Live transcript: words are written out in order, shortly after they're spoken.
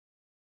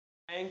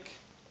Tank,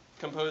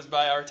 composed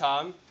by our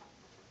Tom.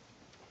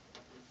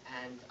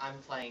 And I'm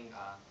playing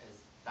as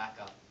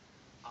backup,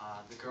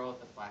 The Girl with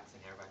the Flaxen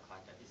Hair by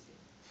Debussy.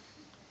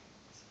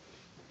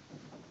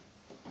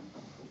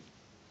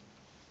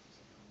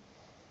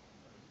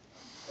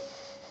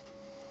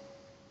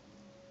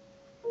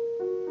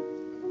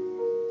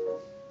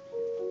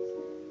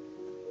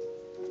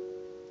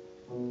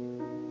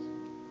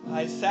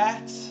 I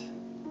sat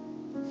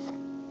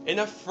in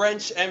a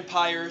French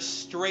Empire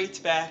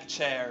straight back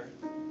chair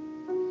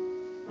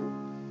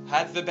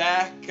at the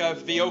back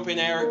of the open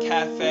air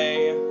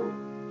café,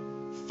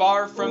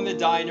 far from the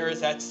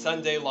diners at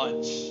Sunday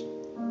lunch.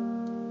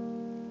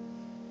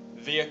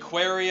 The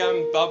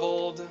aquarium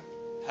bubbled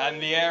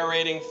and the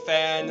aerating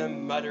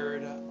fan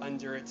muttered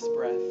under its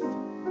breath,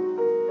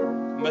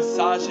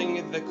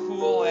 massaging the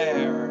cool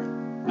air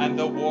and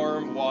the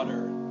warm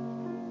water.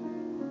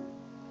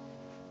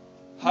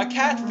 A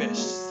catfish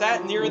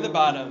sat near the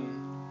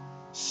bottom,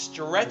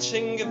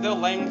 stretching the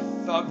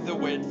length of the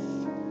width,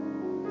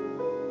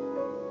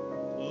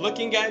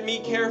 looking at me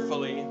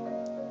carefully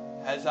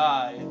as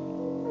I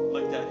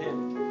looked at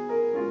him.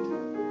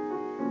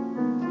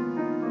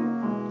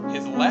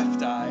 His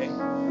left eye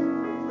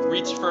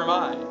reached for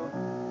mine,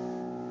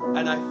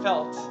 and I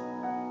felt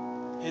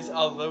his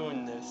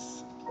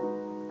aloneness.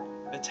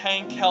 The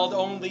tank held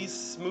only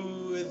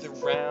smooth,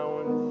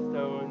 round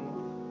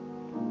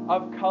stones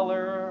of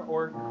color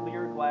or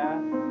clear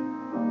glass,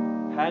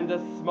 and a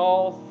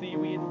small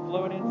seaweed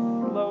floated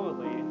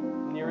slowly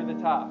near the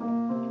top.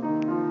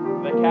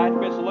 The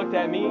catfish looked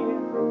at me,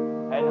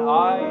 and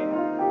I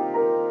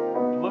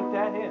looked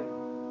at him.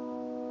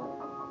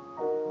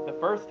 The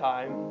first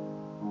time,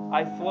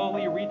 I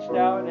slowly reached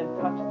out and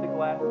touched the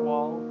glass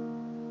wall.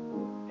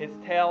 His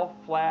tail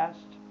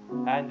flashed,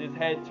 and his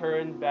head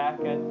turned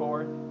back and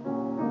forth,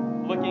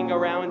 looking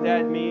around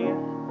at me,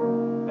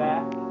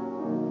 back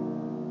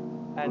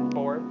and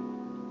forth.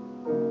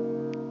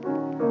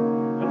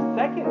 The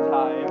second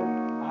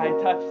time I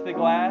touched the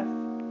glass,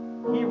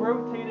 he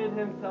rotated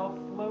himself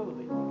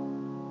slowly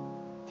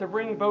to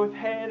bring both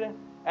head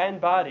and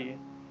body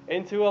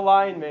into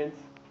alignment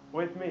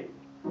with me.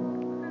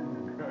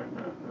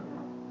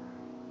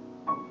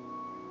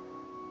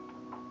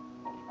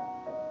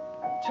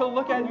 To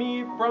look at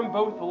me from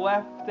both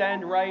left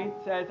and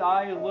right as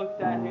I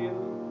looked at him.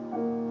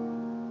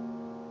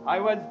 I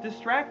was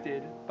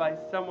distracted by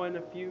someone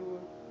a few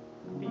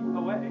feet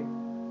away,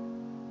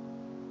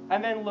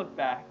 and then looked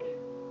back.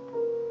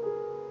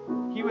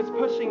 He was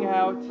pushing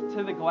out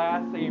to the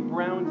glass a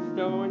brown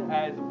stone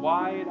as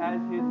wide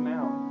as his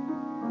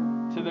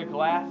mouth, to the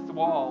glass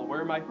wall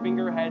where my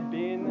finger had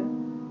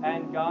been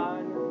and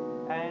gone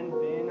and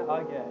been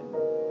again.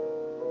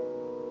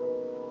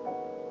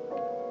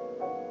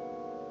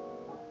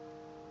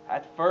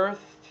 At first,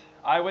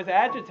 I was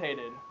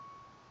agitated,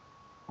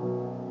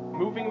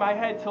 moving my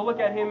head to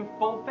look at him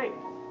full face.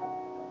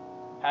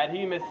 Had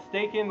he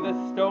mistaken the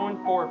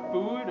stone for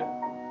food?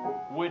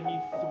 Would he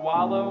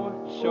swallow,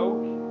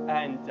 choke,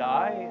 and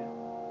die?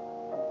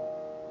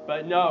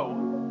 But no,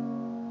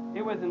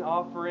 it was an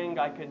offering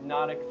I could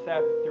not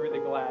accept through the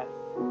glass.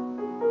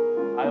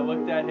 I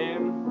looked at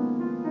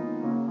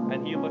him,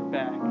 and he looked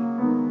back.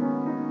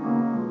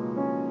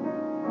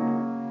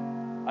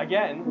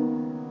 Again,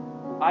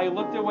 I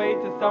looked away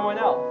to someone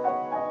else,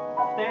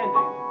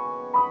 standing,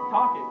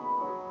 talking.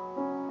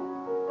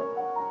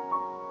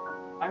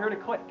 I heard a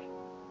click,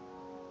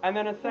 and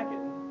then a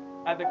second,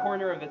 at the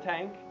corner of the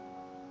tank,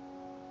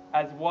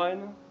 as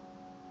one,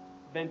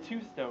 then two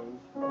stones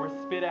were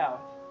spit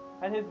out,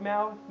 and his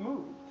mouth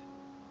moved,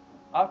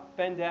 up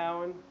and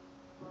down,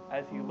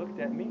 as he looked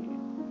at me.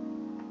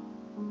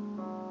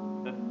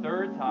 The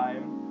third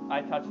time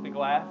I touched the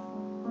glass,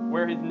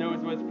 where his nose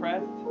was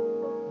pressed,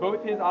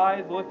 both his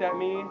eyes looked at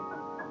me,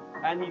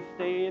 and he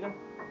stayed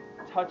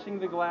touching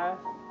the glass,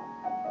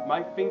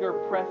 my finger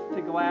pressed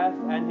to glass,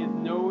 and his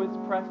nose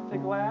pressed to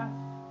glass.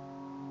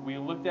 We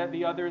looked at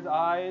the other's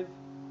eyes,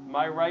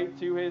 my right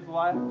to his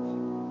left,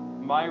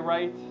 my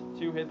right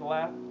to his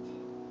left,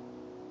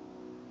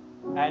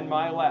 and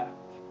my left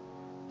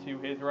to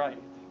his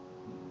right.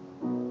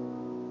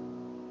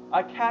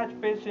 A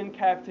catfish in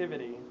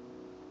captivity,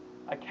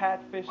 a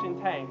catfish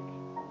in tank,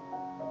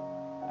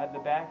 at the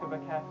back of a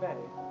cafe.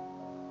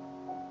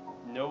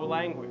 No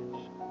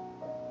language,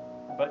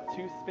 but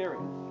two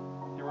spirits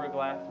through a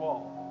glass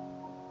wall.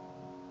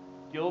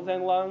 Gills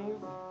and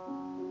lungs,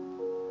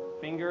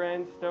 finger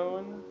and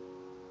stone,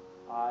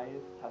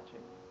 eyes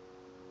touching.